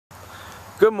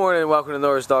Good morning and welcome to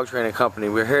Nora's Dog Training Company.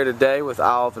 We're here today with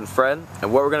Olive and Fred,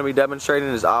 and what we're going to be demonstrating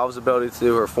is Olive's ability to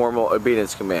do her formal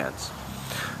obedience commands.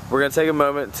 We're going to take a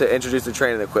moment to introduce the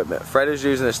training equipment. Fred is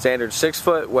using a standard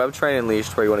 6-foot web training leash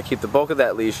where you want to keep the bulk of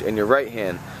that leash in your right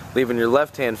hand, leaving your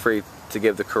left hand free to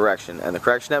give the correction. And the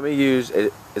correction that we use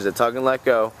is a tug and let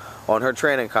go on her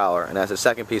training collar, and that's the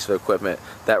second piece of equipment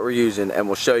that we're using, and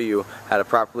we'll show you how to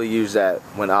properly use that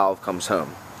when Olive comes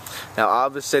home. Now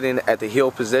Olive is sitting at the heel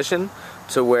position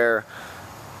to where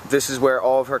this is where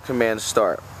all of her commands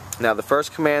start. Now the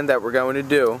first command that we're going to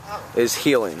do is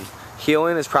heeling.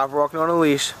 Heeling is proper walking on a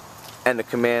leash, and the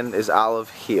command is Olive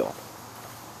heel.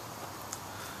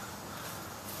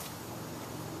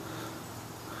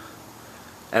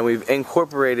 And we've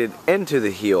incorporated into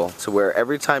the heel to where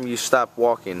every time you stop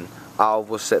walking, Olive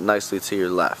will sit nicely to your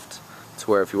left.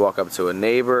 To where if you walk up to a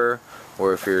neighbor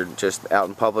or if you're just out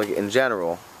in public in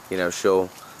general, you know, she'll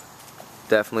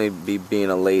definitely be being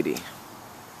a lady.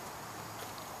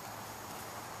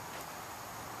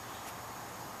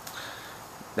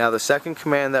 Now the second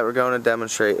command that we're going to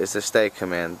demonstrate is the stay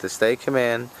command. The stay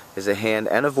command is a hand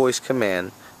and a voice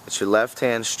command. It's your left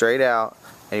hand straight out,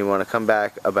 and you want to come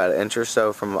back about an inch or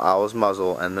so from Olive's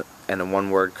muzzle, and a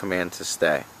one-word command to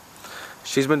stay.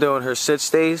 She's been doing her sit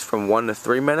stays from 1 to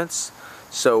 3 minutes.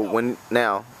 So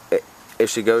if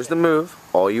she goes to move,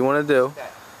 all you want to do,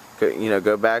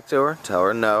 go back to her, tell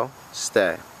her no,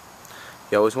 stay.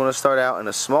 You always want to start out in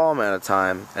a small amount of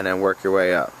time and then work your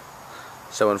way up.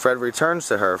 So when Fred returns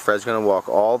to her, Fred's going to walk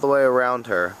all the way around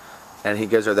her, and he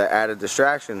gives her that added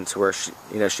distraction to where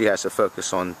she has to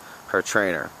focus on her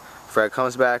trainer. Fred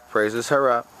comes back, praises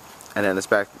her up, and then it's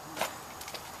back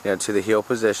to the heel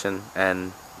position,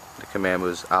 and the command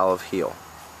was Olive heel.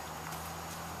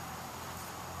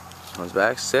 Comes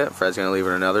back, sit. Fred's going to leave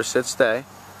her another sit stay.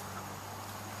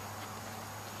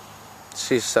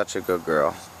 She's such a good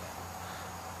girl.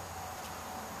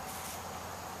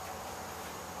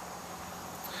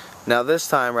 Now this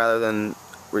time, rather than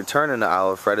returning to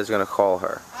Olive, Fred is going to call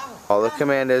her. All the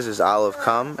command is Olive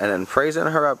come, and then praising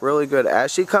her up really good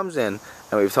as she comes in,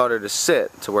 and we've taught her to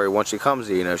sit to where once she comes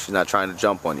in, she's not trying to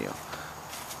jump on you.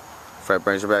 Fred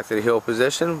brings her back to the heel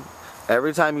position.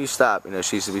 Every time you stop,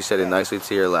 she should be sitting nicely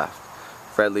to your left.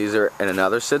 Fred leaves her in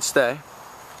another sit stay.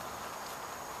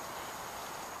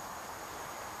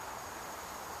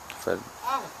 Fred.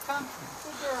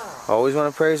 Always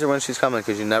want to praise her when she's coming,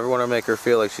 because you never want to make her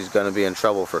feel like she's going to be in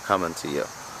trouble for coming to you.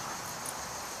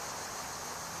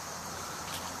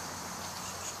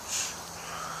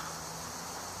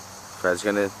 Fred's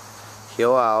going to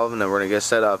heel Olive, and then we're going to get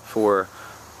set up for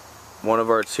one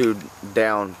of our 2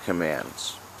 down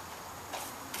commands.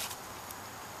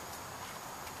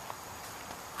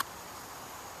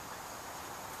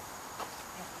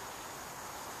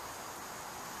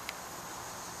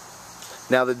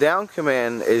 Now the down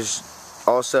command is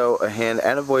also a hand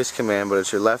and a voice command, but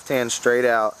it's your left hand straight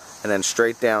out and then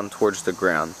straight down towards the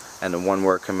ground, and a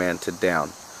one-word command to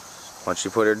down. Once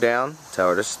you put her down, tell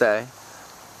her to stay.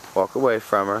 Walk away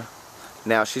from her.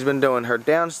 Now she's been doing her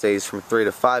down stays from 3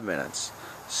 to 5 minutes.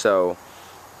 So,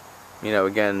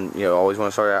 again, always want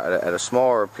to start out at a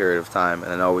smaller period of time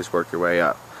and then always work your way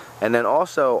up. And then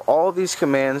also, all of these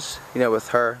commands, with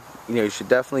her, you should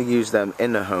definitely use them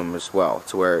in the home as well.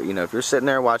 To where, if you're sitting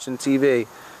there watching TV,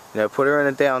 put her in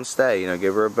a down stay,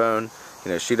 give her a bone,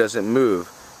 she doesn't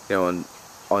move,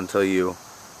 until you,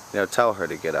 tell her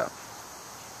to get up.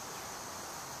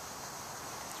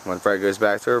 When Fred goes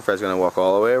back to her, Fred's going to walk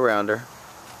all the way around her,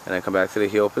 and then come back to the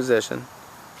heel position.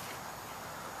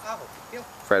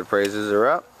 Fred praises her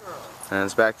up, and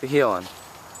it's back to heeling.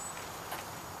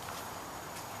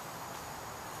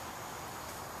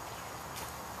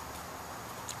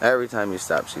 Every time you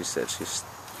stop, she sits.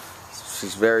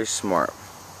 She's very smart.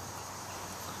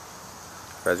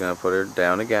 Fred's going to put her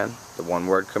down again. The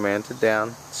one-word command to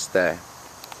down, stay.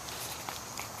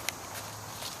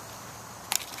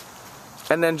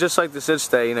 And then just like the sit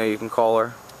stay, you can call her,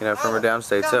 from her down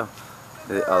stay too.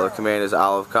 The other command is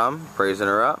Olive come, praising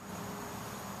her up.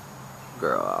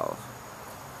 Girl Olive.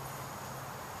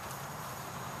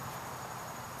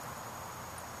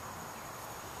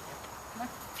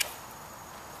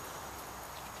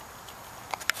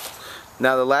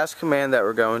 Now the last command that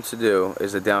we're going to do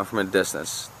is the down from a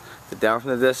distance. The down from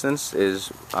the distance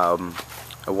is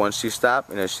once you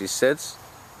stop, she sits,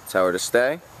 tell her to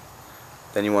stay.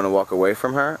 Then you want to walk away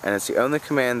from her, and it's the only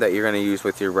command that you're going to use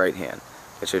with your right hand.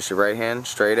 It's just your right hand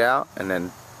straight out and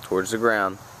then towards the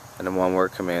ground, and a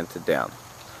one-word command to down.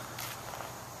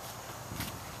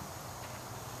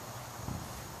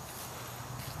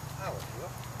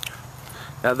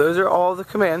 Now those are all the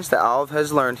commands that Olive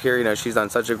has learned here. You know, she's done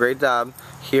such a great job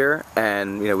here,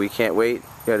 and you know, we can't wait,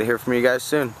 you know, to hear from you guys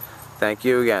soon. Thank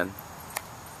you again.